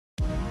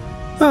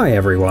Hi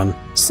everyone.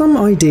 Some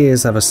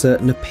ideas have a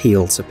certain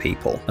appeal to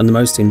people, and the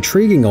most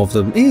intriguing of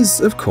them is,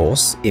 of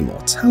course,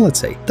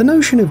 immortality. The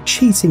notion of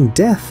cheating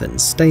death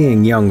and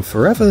staying young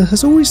forever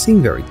has always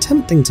seemed very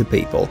tempting to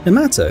people, no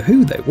matter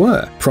who they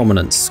were.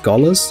 Prominent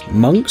scholars,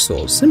 monks,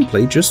 or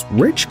simply just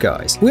rich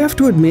guys. We have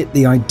to admit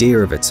the idea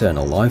of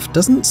eternal life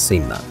doesn't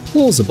seem that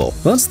plausible,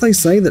 but they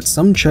say that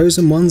some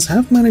chosen ones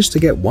have managed to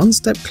get one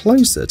step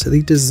closer to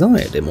the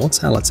desired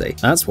immortality.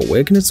 That's what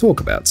we're going to talk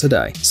about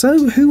today.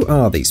 So who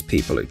are these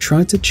people who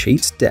try to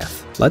cheat death?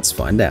 Let's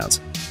find out.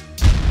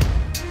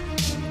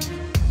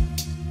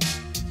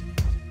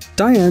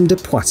 Diane de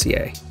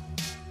Poitiers.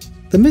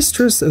 The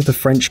mistress of the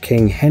French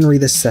king Henry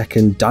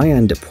II,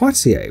 Diane de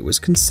Poitiers, was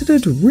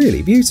considered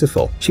really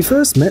beautiful. She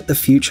first met the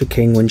future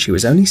king when she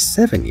was only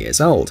 7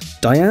 years old.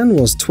 Diane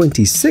was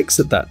 26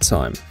 at that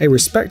time, a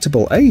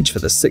respectable age for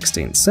the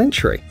 16th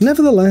century.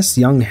 Nevertheless,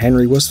 young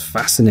Henry was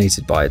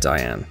fascinated by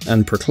Diane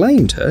and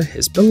proclaimed her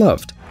his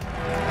beloved.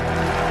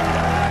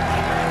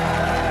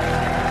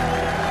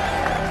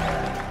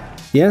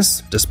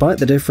 Yes, despite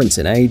the difference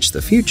in age,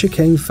 the future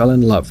king fell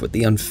in love with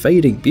the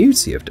unfading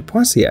beauty of de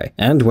Poitiers,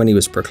 and when he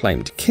was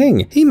proclaimed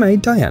king, he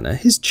made Diana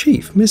his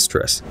chief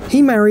mistress.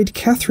 He married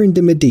Catherine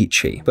de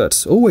Medici,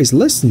 but always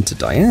listened to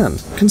Diane,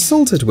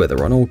 consulted with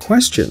her on all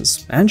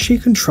questions, and she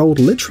controlled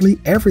literally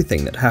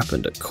everything that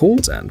happened at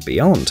court and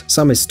beyond.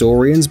 Some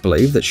historians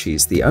believe that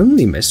she's the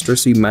only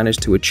mistress who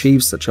managed to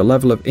achieve such a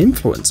level of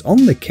influence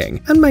on the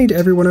king and made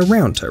everyone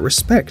around her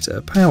respect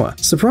her power.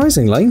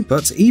 Surprisingly,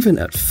 but even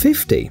at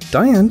 50,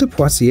 Diane de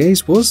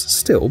Poitiers was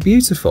still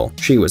beautiful.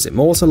 She was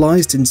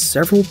immortalized in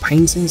several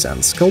paintings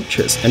and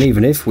sculptures, and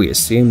even if we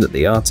assume that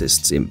the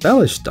artists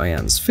embellished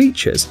Diane's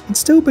features, it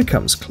still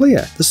becomes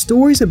clear the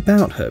stories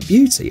about her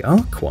beauty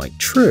are quite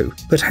true.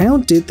 But how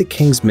did the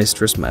king's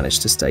mistress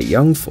manage to stay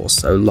young for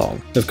so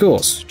long? Of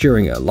course,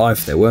 during her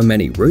life there were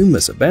many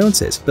rumors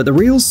about it, but the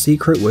real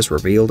secret was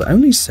revealed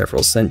only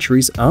several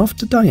centuries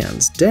after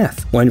Diane's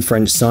death. When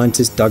French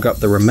scientists dug up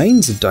the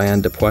remains of Diane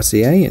de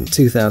Poitiers in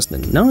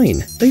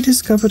 2009, they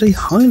discovered a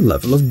high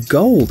level of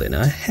gold in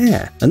her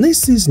hair. And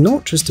this is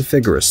not just a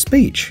figure of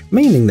speech,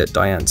 meaning that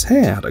Diane's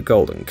hair had a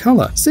golden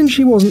color. Since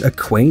she wasn't a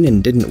queen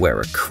and didn't wear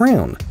a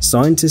crown,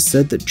 scientists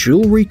said that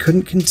jewelry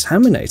couldn't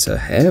contaminate her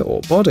hair or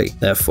body.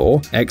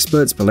 Therefore,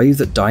 experts believe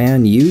that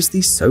Diane used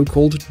the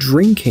so-called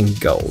drinking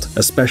gold,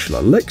 a special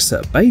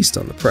elixir based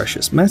on the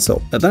precious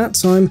metal. At that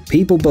time,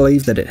 people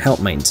believed that it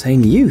helped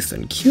maintain youth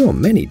and cure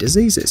many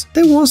diseases.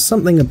 There was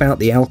something about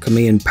the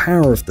alchemy and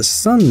power of the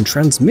sun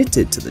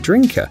transmitted to the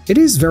drinker. It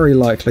is very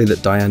likely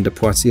that Diane de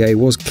Poitiers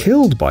was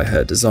killed by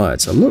her desire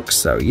to look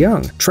so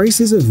young.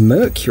 Traces of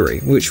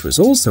mercury, which was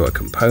also a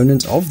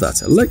component of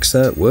that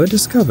elixir, were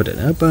discovered in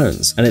her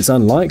bones, and it's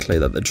unlikely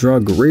that the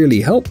drug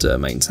really helped her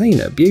maintain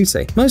her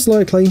beauty. Most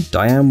likely,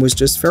 Diane was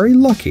just very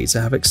lucky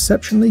to have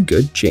exceptionally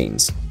good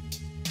genes.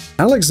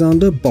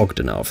 Alexander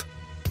Bogdanov.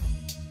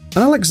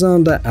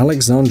 Alexander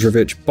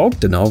Alexandrovich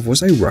Bogdanov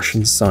was a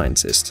Russian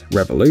scientist,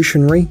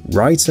 revolutionary,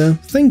 writer,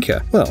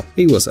 thinker. Well,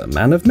 he was a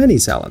man of many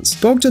talents.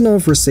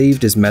 Bogdanov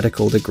received his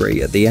medical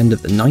degree at the end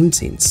of the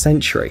 19th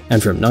century,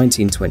 and from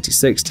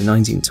 1926 to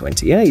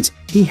 1928,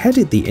 he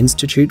headed the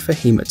Institute for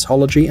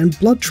Hematology and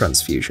Blood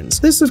Transfusions.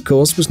 This, of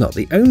course, was not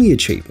the only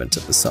achievement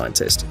of the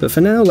scientist, but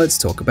for now, let's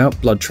talk about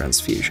blood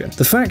transfusion.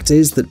 The fact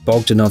is that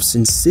Bogdanov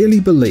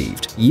sincerely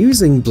believed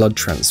using blood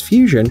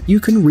transfusion, you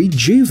can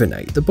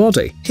rejuvenate the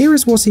body. Here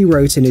is what he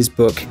wrote in his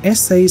book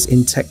Essays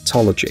in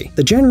Tectology,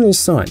 the general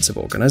science of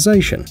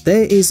organization.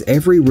 There is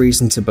every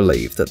reason to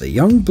believe that the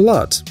young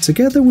blood,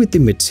 together with the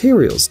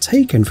materials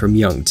taken from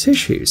young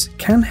tissues,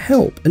 can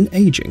help an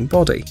aging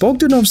body.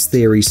 Bogdanov's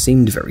theory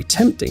seemed very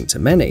tempting to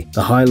many.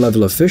 The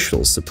high-level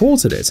officials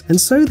supported it,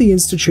 and so the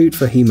Institute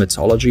for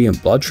Hematology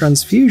and Blood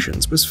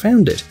Transfusions was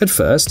founded. At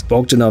first,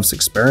 Bogdanov's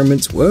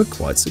experiments were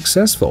quite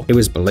successful. It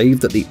was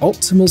believed that the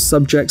optimal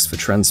subjects for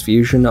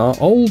transfusion are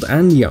old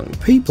and young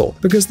people,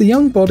 because the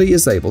young body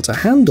is able to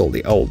handle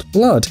the old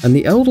blood, and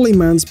the elderly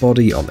man's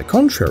body, on the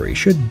contrary,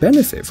 should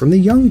benefit from the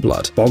young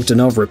blood.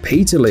 Bogdanov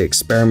repeatedly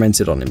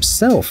experimented on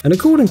himself, and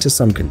according to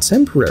some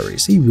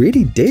contemporaries, he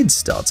really did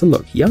start to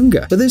look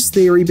younger. But this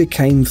theory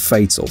became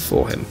fatal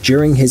for him.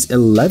 During his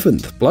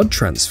 11th blood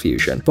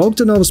transfusion,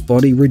 Bogdanov's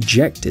body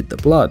rejected the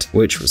blood,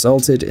 which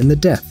resulted in the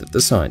death of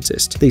the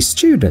scientist. The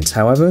student,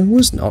 however,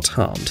 was not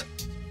harmed.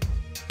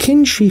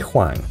 Qin Shi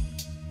Huang.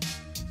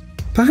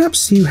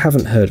 Perhaps you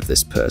haven't heard of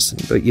this person,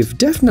 but you've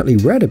definitely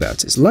read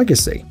about his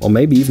legacy, or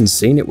maybe even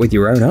seen it with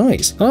your own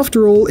eyes.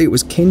 After all, it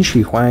was Qin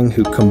Shi Huang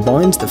who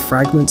combined the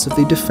fragments of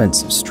the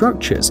defensive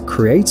structures,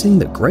 creating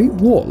the Great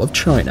Wall of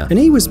China, and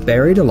he was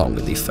buried along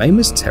with the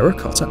famous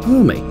Terracotta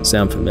Army.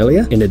 Sound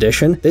familiar? In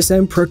addition, this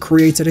emperor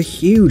created a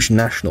huge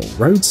national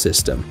road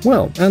system,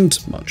 well, and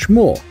much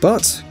more.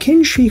 But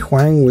Qin Shi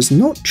Huang was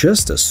not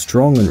just a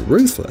strong and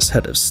ruthless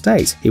head of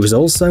state, he was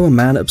also a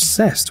man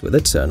obsessed with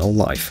eternal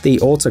life. The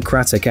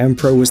autocratic emperor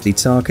emperor was the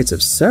target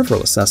of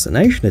several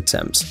assassination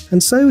attempts,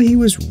 and so he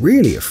was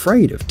really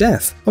afraid of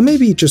death. Or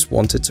maybe he just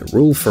wanted to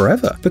rule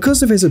forever.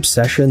 Because of his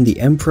obsession, the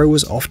emperor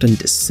was often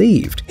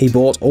deceived. He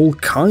bought all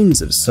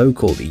kinds of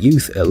so-called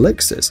youth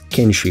elixirs.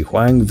 Qin Shi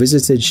Huang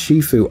visited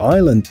Shifu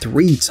Island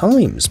 3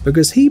 times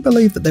because he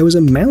believed that there was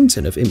a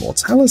mountain of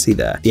immortality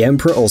there. The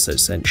emperor also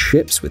sent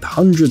ships with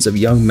hundreds of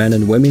young men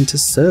and women to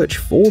search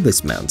for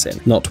this mountain.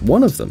 Not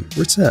one of them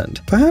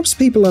returned. Perhaps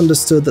people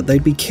understood that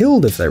they'd be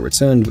killed if they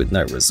returned with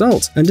no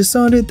result, and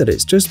decided that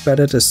it's just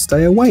better to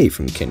stay away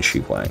from Qin Shi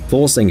Huang.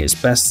 Forcing his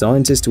best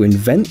scientists to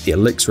invent the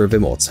elixir of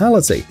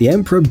immortality, the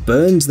emperor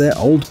burned their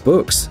old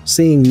books,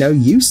 seeing no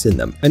use in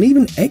them, and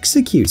even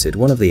executed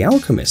one of the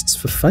alchemists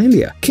for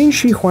failure. Qin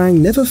Shi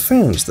Huang never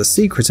found the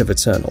secret of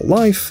eternal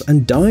life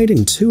and died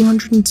in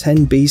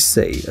 210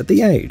 BC at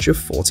the age of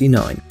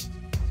 49.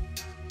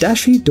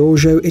 Dashi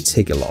Dorjo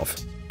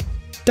Itigilov.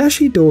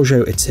 Dashi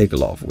Dorjo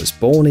Itigilov was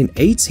born in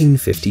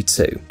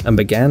 1852 and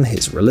began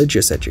his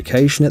religious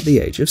education at the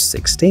age of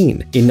 16.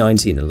 In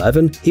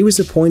 1911, he was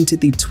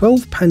appointed the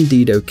 12th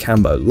Pandido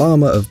Kambo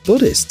Lama of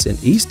Buddhists in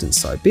eastern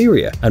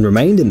Siberia and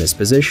remained in this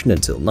position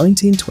until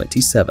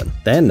 1927.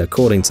 Then,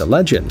 according to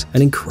legend,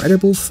 an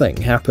incredible thing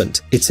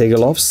happened.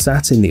 Itigilov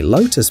sat in the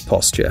lotus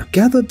posture,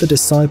 gathered the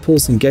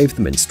disciples and gave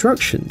them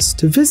instructions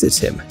to visit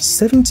him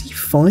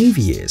 75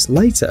 years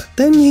later.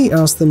 Then he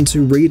asked them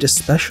to read a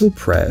special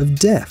prayer of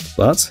death,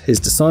 but his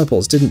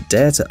disciples didn't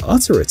dare to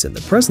utter it in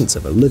the presence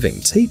of a living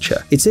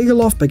teacher.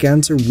 Itigilov began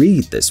to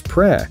read this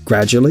prayer.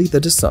 Gradually, the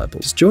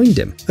disciples joined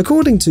him.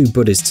 According to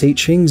Buddhist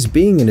teachings,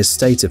 being in a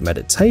state of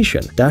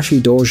meditation,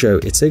 Dashi Dorjo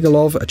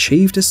Itigilov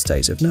achieved a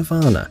state of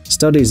nirvana.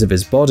 Studies of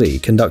his body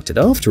conducted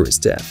after his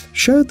death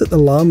showed that the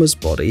Lama's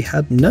body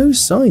had no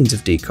signs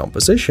of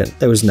decomposition.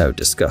 There was no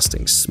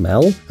disgusting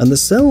smell, and the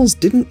cells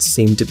didn't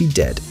seem to be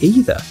dead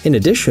either. In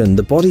addition,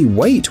 the body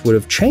weight would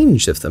have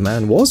changed if the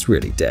man was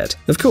really dead.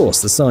 Of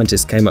course, the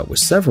scientists came up with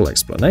several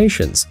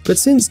explanations, but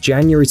since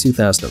January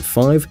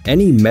 2005,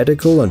 any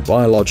medical and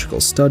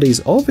biological studies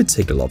of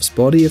Itigilov's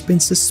body have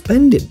been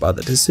suspended by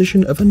the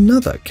decision of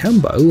another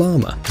Kambo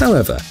Lama.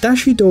 However,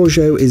 Dashi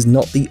Dorjo is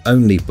not the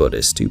only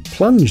Buddhist who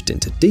plunged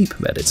into deep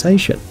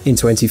meditation. In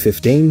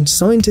 2015,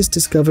 scientists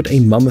discovered a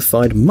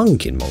mummified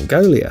monk in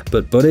Mongolia,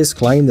 but Buddhists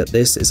claim that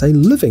this is a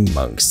living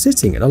monk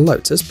sitting in a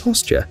lotus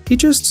posture. He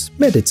just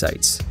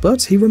meditates,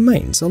 but he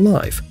remains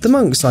alive. The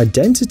monk's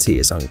identity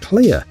is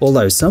unclear,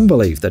 although some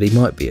believe that he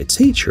might be a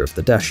teacher of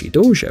the Dashi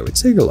Dorjo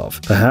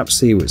Itigilov.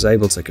 Perhaps he was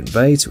able to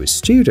convey to his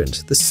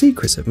student the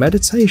secret of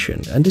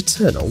meditation and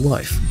eternal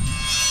life.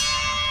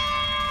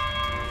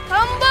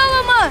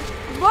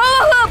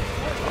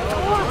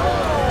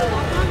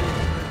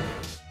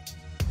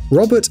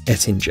 Robert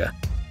Ettinger.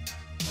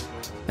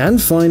 And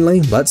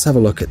finally, let's have a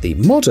look at the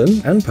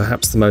modern, and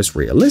perhaps the most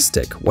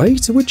realistic, way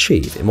to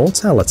achieve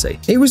immortality.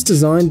 It was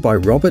designed by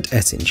Robert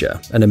Ettinger,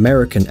 an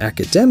American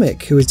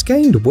academic who has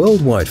gained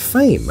worldwide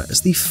fame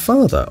as the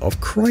father of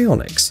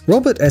cryonics.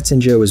 Robert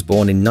Ettinger was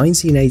born in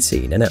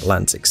 1918 in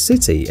Atlantic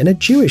City in a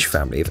Jewish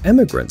family of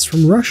immigrants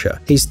from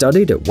Russia. He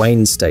studied at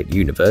Wayne State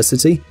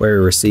University, where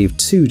he received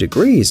 2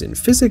 degrees in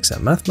physics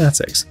and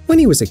mathematics. When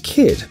he was a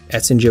kid,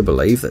 Ettinger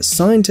believed that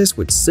scientists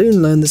would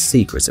soon learn the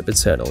secret of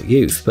eternal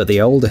youth, but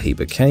the older he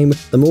became,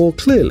 the more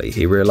clearly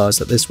he realized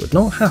that this would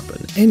not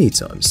happen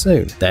anytime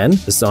soon. Then,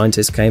 the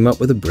scientist came up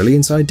with a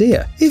brilliant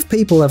idea. If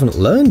people haven't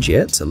learned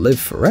yet to live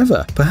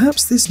forever,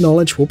 perhaps this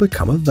knowledge will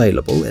become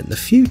available in the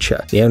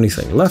future. The only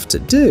thing left to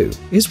do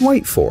is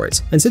wait for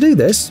it. And to do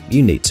this,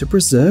 you need to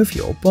preserve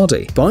your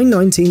body. By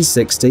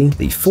 1960,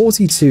 the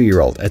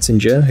 42-year-old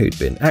Ettinger, who'd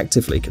been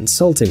actively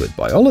consulting with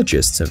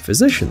biologists and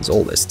physicians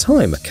all this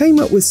time,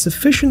 came up with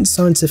sufficient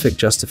scientific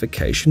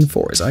justification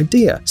for his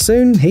idea.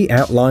 Soon, he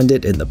outlined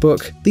it in the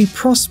book, The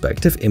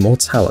Prospect of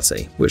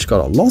Immortality, which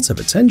got a lot of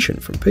attention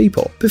from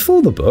people.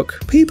 Before the book,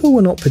 people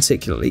were not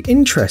particularly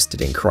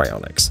interested in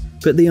cryonics,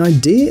 but the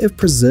idea of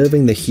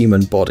preserving the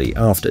human body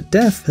after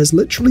death has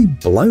literally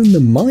blown the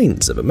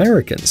minds of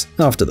Americans.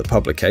 After the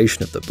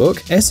publication of the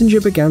book,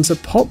 Ettinger began to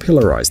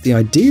popularize the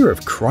idea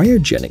of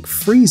cryogenic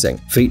freezing,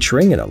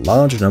 featuring in a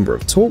large number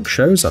of talk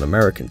shows on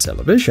American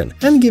television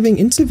and giving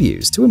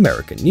interviews to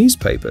American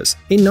newspapers.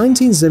 In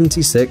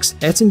 1976,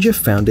 Ettinger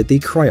founded the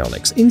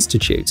Cryonics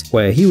Institute,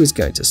 where he was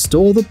going to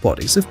store the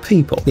bodies of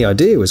people. The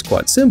idea was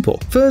quite simple.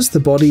 First, the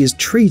body is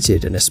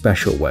treated in a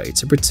special way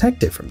to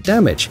protect it from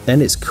damage, then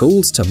it's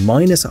cooled to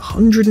minus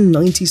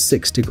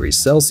 196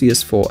 degrees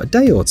Celsius for a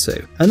day or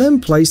two, and then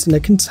placed in a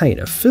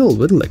container filled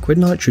with liquid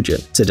nitrogen.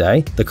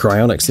 Today, the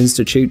Cryonics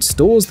Institute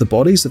stores the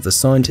bodies of the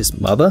scientist's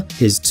mother,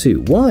 his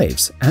 2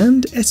 wives,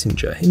 and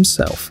Ettinger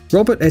himself.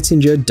 Robert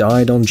Ettinger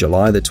died on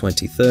July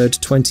 23,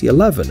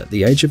 2011 at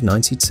the age of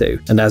 92,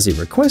 and as he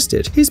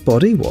requested, his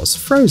body was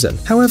frozen.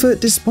 However,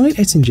 despite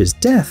Ettinger's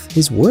death,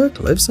 his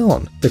work lives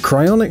on. The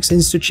Cryonics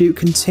Institute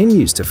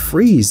continues to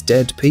freeze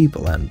dead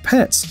people and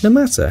pets, no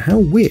matter how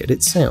weird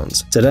it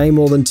sounds. Today, Today,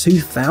 more than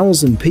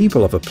 2,000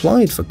 people have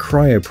applied for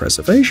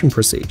cryopreservation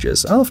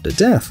procedures after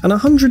death, and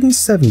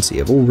 170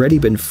 have already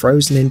been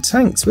frozen in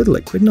tanks with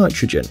liquid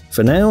nitrogen.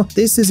 For now,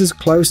 this is as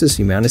close as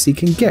humanity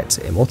can get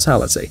to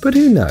immortality, but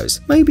who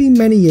knows, maybe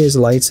many years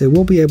later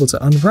we'll be able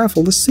to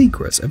unravel the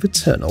secret of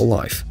eternal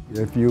life.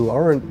 If you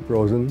aren't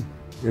frozen,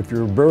 if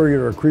you're buried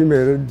or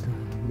cremated,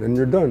 then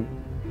you're done.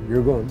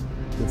 You're gone.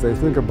 If they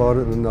think about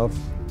it enough,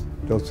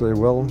 they'll say,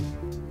 well,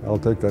 I'll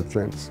take that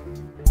chance.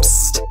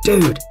 Psst,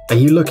 dude, are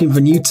you looking for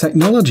new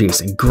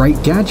technologies and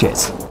great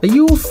gadgets? Are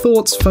your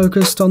thoughts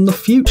focused on the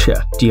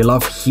future? Do you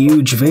love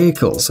huge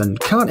vehicles and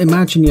can't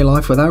imagine your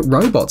life without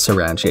robots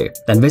around you?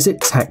 Then visit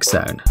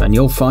TechZone and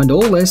you'll find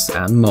all this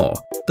and more.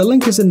 The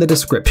link is in the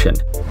description.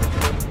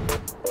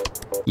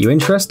 You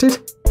interested?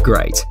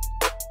 Great.